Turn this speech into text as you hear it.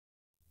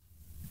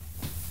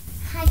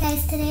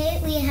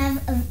Today we have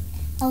a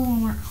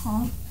Walmart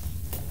haul.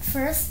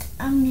 First,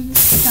 I'm going to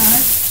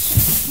start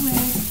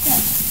with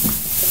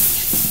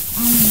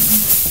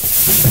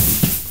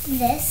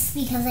this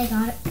because I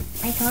got it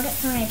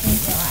for my baby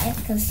alive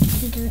because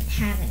she didn't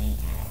have any yet.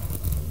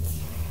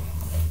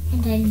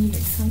 And I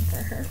needed some for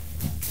her.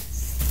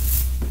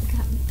 I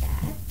got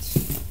that.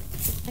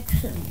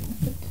 Actually, I'm going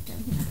to put it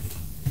in here.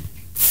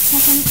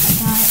 Second, I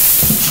got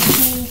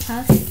baby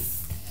puffs.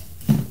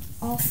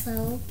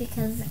 Also,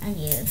 because I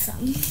needed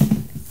some.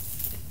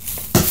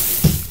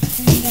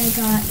 And I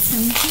got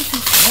some pea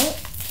float,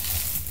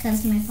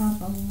 because my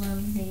papa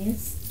loves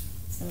these.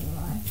 So do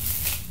I.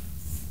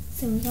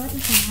 So we got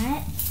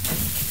that.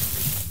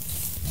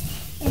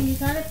 And we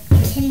got a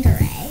Kinder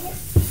Egg.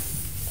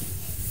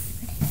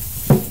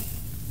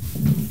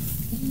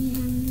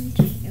 And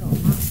it will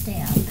not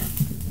stay up.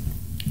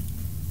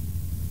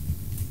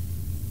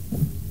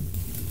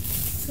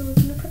 So we're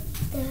going to put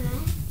that.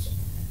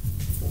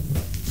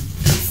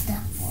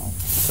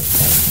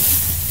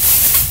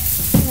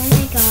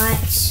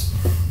 Got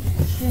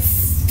this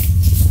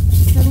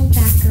little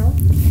Batgirl.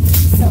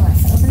 So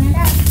let's open it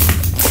up.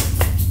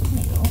 There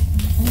we go.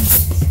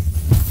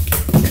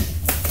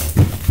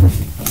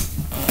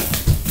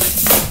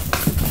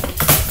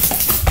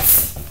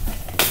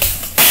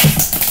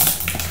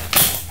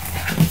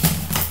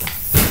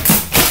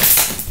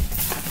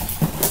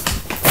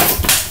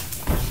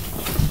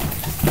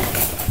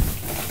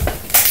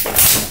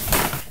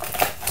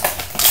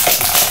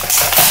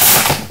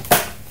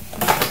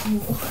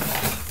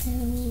 So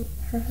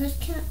her hood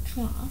can't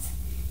come off.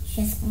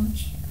 She has one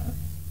chair.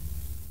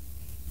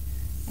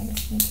 I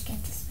just need to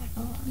get this back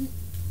on.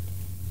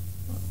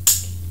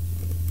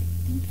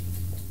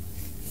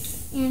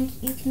 And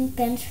you can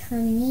bend her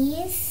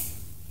knees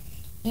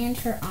and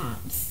her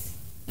arms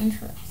and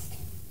her wrist.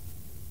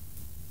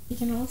 You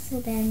can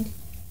also bend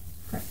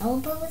her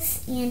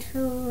elbows and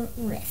her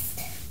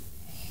wrist.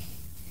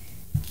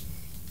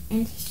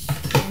 And she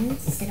can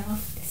sit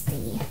off this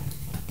thingy,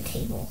 the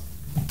table.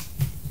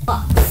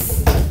 Box.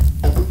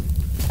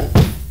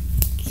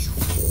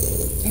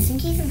 Just in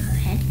case her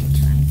head can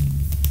turn.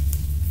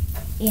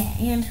 Yeah,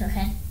 and her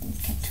head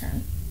can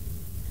turn.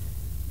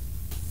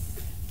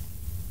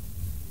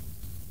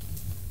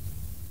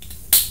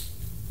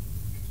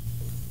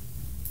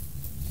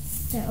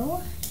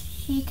 So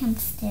she can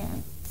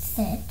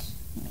sit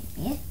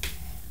maybe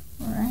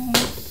right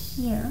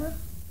here.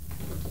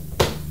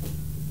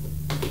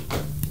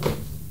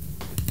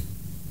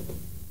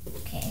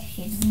 Okay,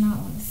 she does not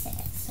want to sit.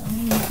 So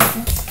I'm going to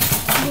put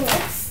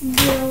this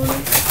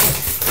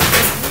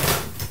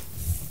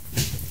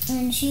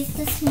and she's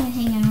just going to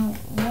hang out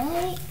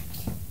right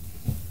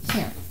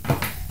here.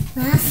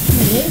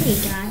 Lastly, we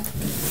got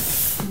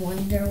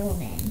Wonder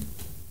Woman.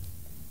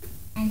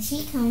 And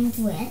she comes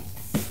with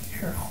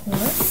her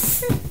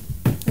horse,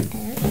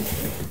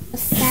 a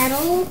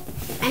saddle,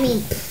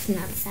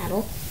 not a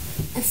saddle,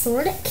 a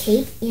sword, a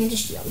cape, and a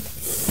shield.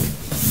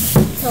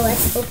 So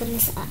let's open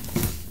this up.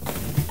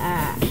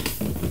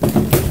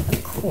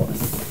 Of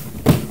course.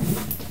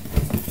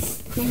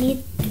 I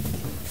need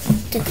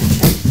to cut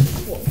that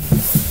wool.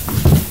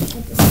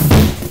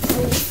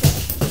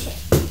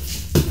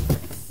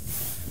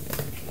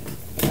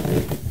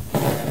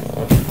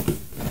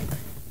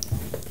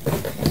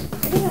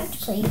 How do you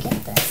actually get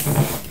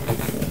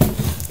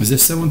this? Is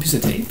this the one piece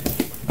of tape?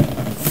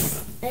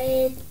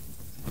 No.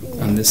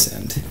 On this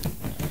end.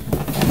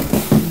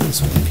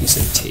 This one piece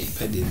of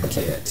tape I didn't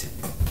get.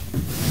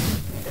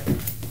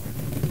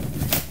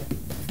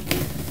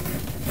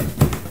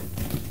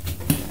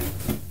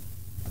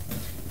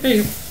 There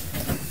you go.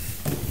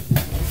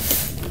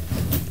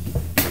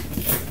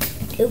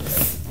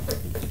 Oops.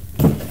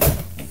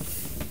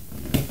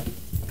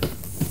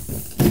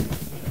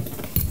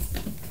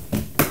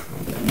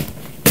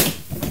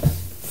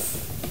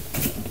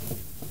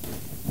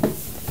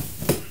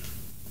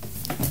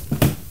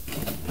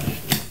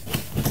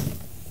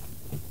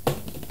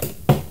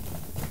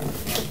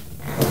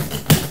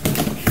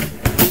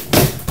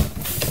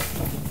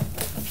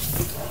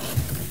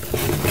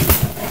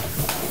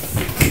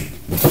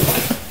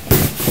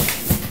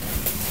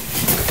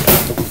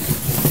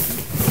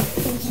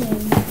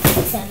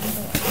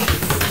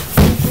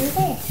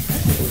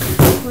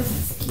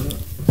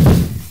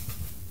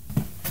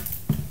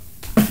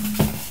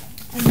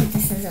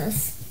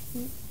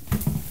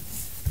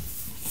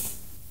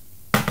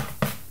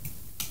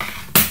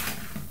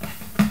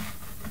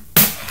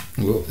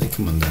 Whoa, they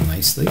come undone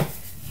nicely. The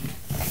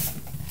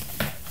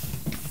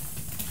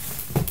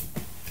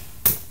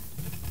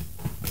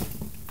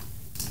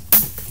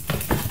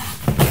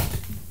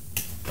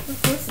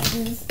horse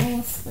is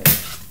almost asleep.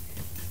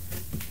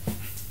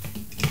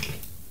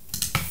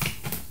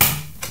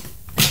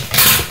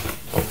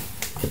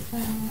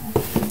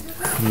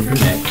 Around her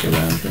neck,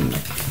 around her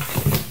neck.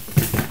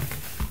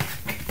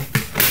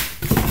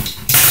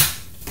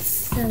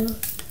 So,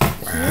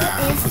 wow,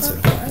 that's a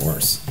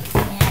horse.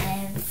 Yeah,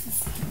 it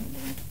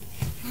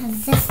has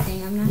this thing.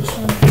 I'm not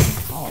sure what it's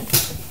called.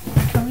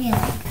 Korea,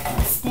 like a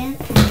stand,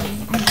 a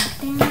neck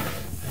band.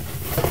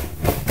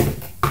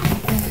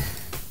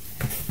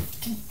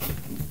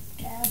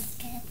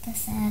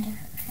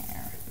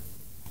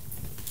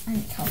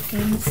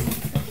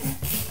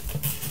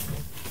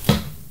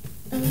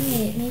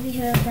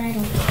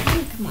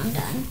 Oh, come on,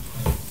 done.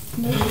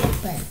 Nope,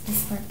 but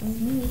this part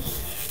doesn't move.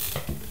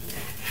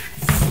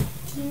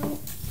 Still.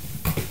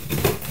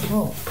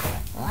 Whoa,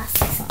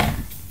 elastics on that.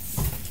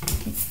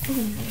 It's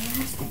pulling the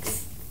elastics.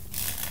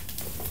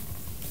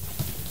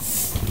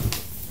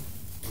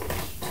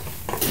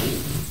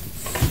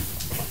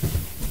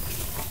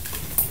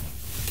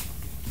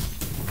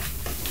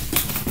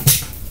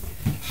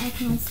 I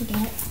can also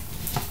get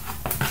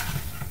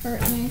her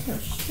and her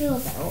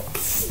shield out.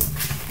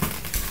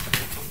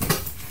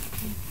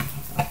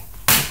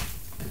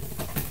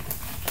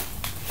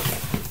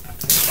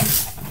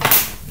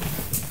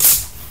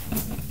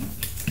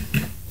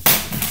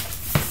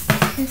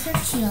 Here's her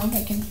shield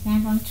that can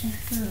snap onto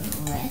her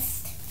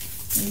wrist,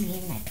 maybe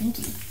in my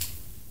pinky.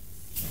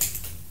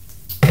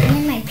 And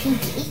in my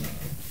pinky,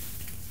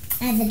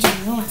 I have the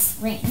ginormous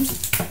ring.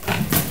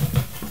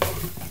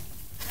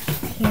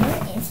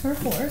 Here is her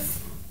horse.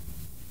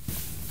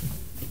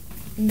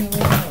 No way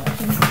what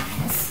his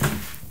name is.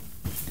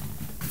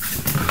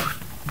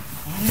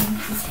 And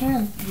his hair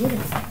is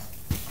beautiful.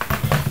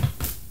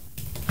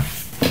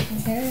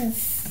 His hair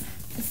is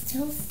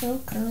still so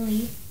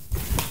curly.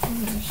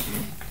 Look at she.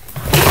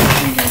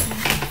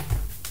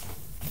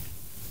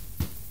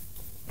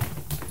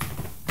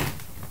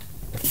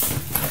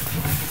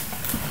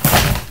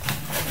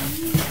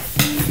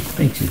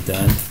 I think she's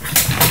done.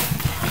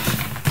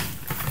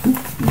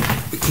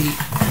 Okay.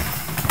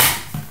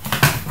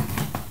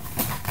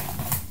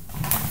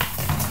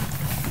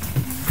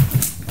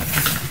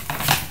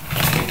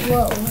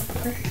 Whoa,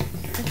 her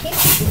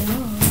cape's too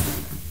long.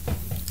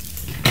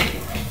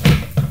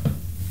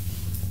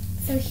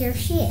 So here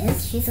she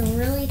is. She's a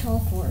really tall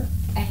horse.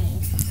 I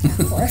mean,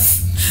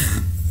 horse.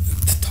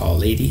 Tall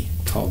lady,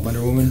 tall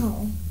Wonder Woman.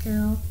 Tall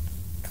girl.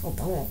 Tall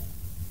doll.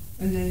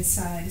 And then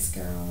size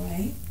girl,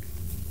 right?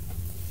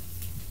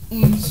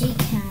 And she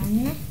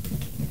can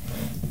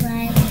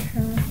ride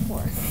her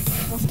horse.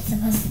 It's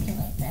supposed to be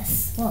like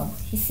this. Whoa,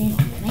 she's sitting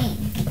on the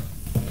mane.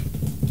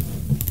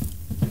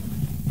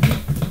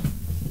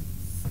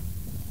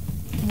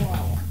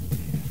 Whoa.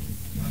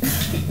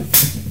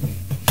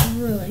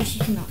 Really, she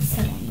cannot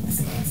sit on this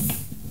horse.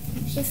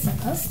 She's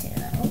supposed to,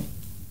 though.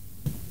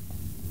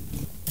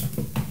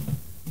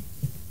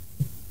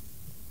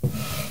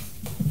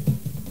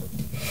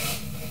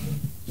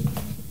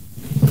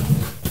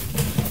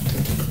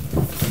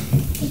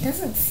 He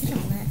doesn't sit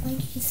on it like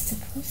he's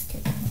supposed to.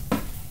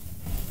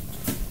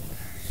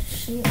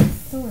 She is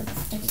sort of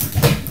sticky.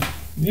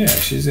 Yeah,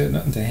 she's got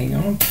nothing to hang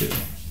on to.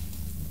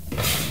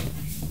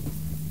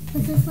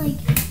 But there's like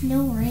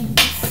no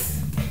rings.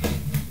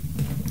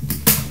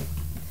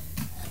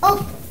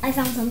 Oh, I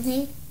found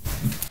something.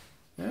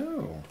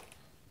 Oh.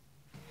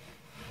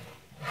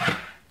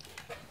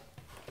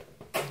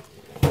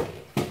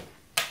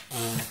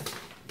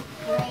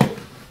 Great.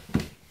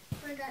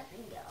 Where'd that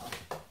thing go?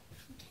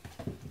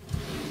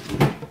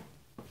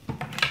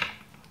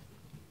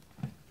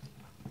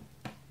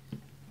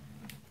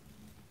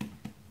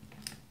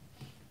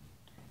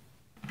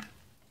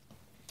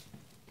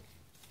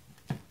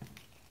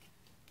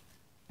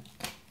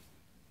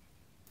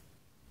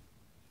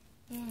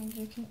 And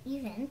you can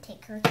even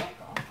take her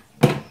cape off.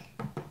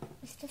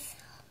 What's this?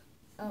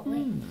 Oh,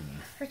 wait.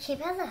 Her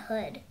cape has a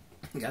hood.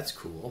 That's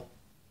cool.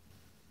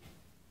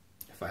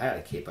 If I had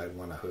a cape, I'd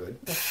want a hood.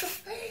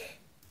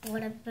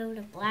 What about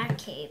a black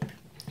cape?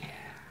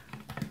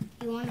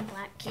 You want a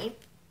black cape?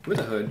 With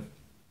a hood.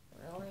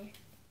 Really?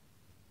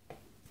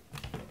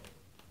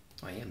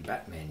 I am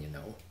Batman, you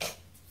know.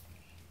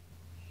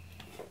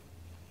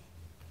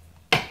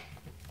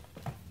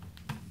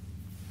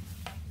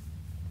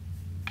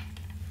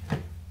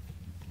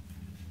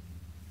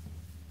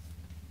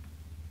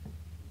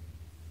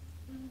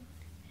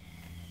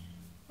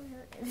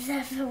 Where is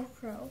that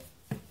Velcro?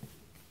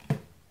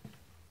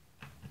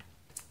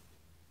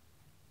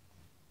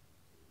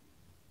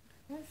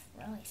 That's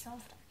really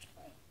soft,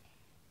 actually.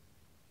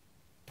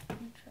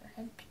 And her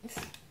headpiece.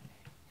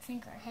 I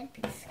think our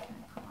headpiece can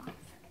come off.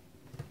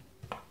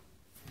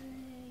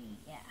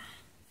 Yeah.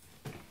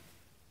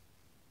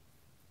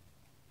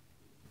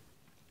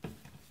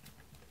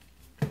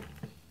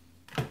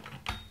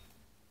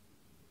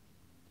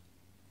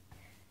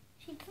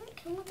 She doesn't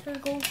come with her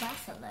gold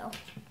lasso, though.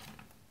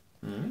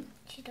 Hmm?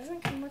 She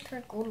doesn't come with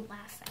her gold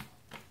lasso.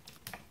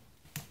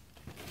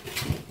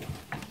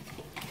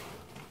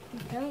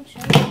 It doesn't show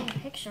it in the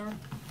picture.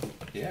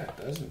 Yeah, it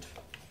doesn't.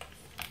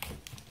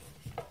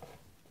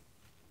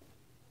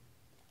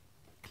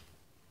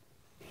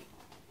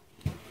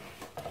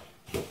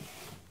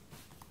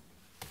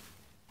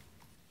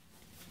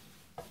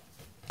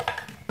 So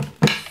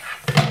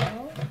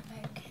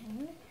I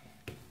can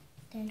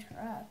stand her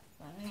up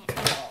on that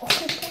wall.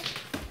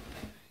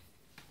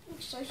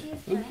 So she's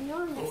flying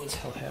on Oh, this. it's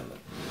her helmet.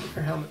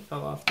 Her helmet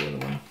fell off the other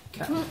one.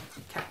 Cat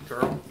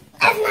girl.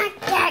 That's not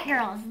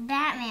Batgirl, it's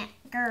Batman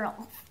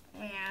girl.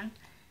 Man.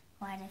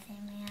 Why did I say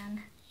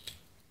man?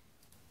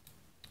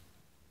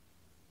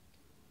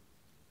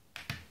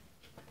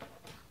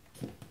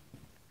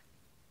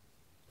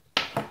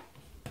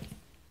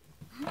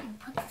 How do you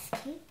put this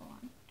cape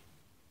on?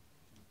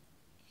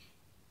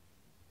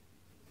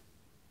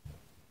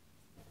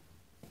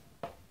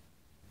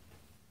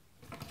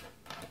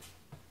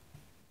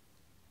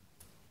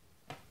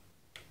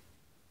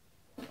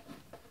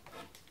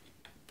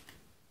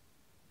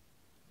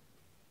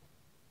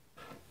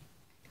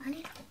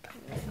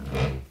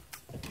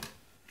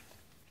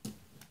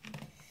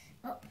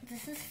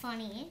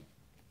 funny.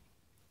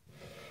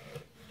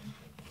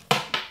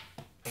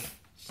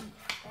 She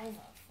drove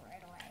off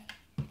right away.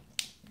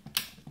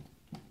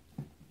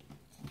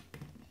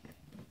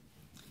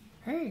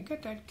 Hey,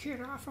 get that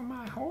kid off of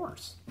my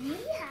horse. Yeah.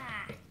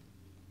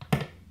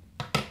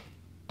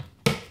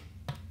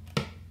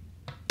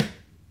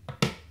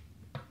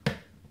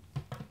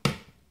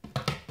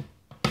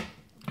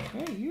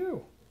 Hey,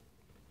 you.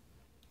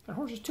 That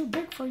horse is too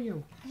big for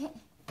you.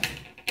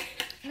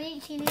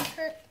 Wait, she needs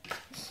her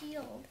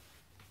shield.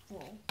 Whoa.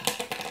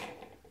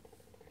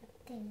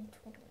 Thing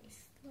totally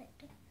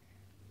split.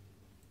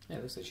 Yeah,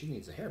 it looks like she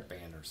needs a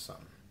hairband or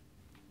something.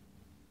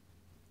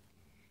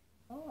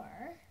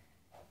 Or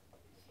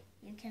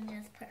you can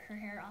just put her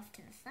hair off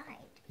to the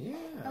side. Yeah.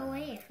 Oh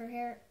wait, her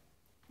hair.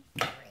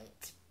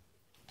 Great.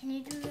 Can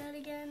you do that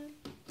again?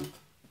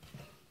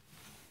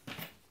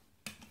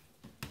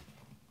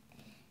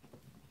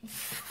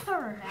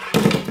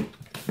 Alright.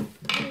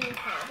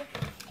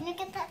 Can you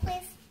get that,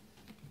 please?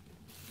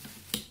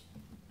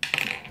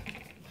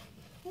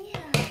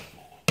 Yeah.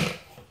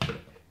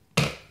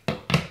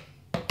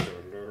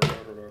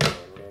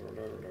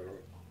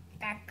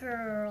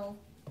 Batgirl.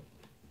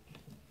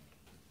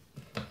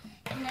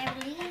 And I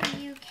believe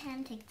you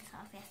can take this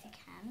off. Yes, you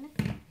can.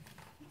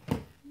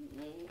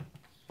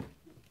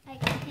 I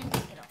can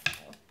take it off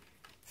too.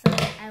 So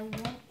I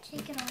won't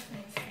take it off in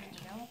this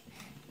video.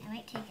 I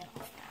might take it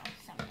off though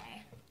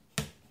someday.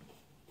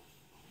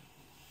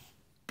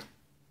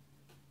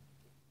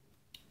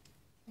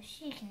 So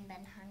she can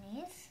bend her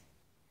knees,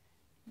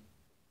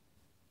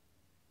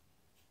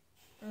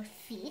 her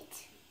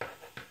feet, her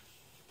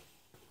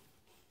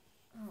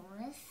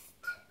wrist,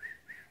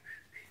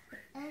 her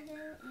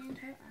elbow, and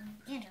her arm,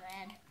 and her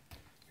head.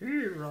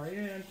 Here I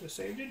am to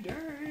save the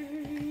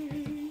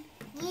day.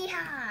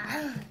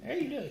 Yeah!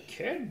 Hey, little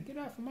kid, get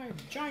off of my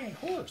giant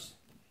horse.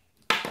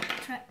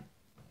 Try.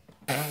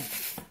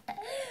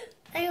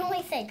 I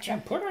only said try.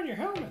 And put on your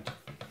helmet.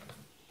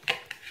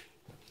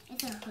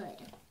 It's a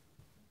hood.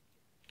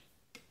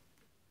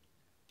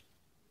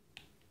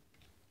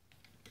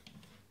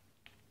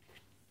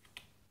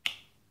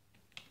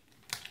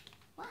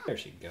 Wow. There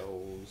she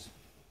goes.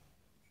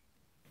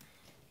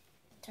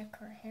 Took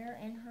her hair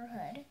in her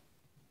hood.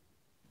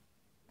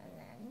 And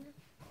then...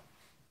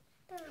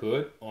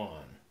 Hood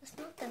on. It's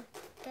not the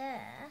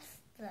best,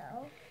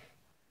 though.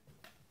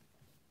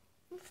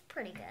 It's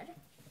pretty good.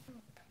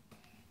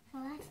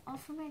 Well, that's all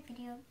for my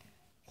video.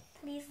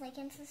 Please like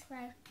and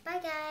subscribe.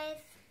 Bye, guys.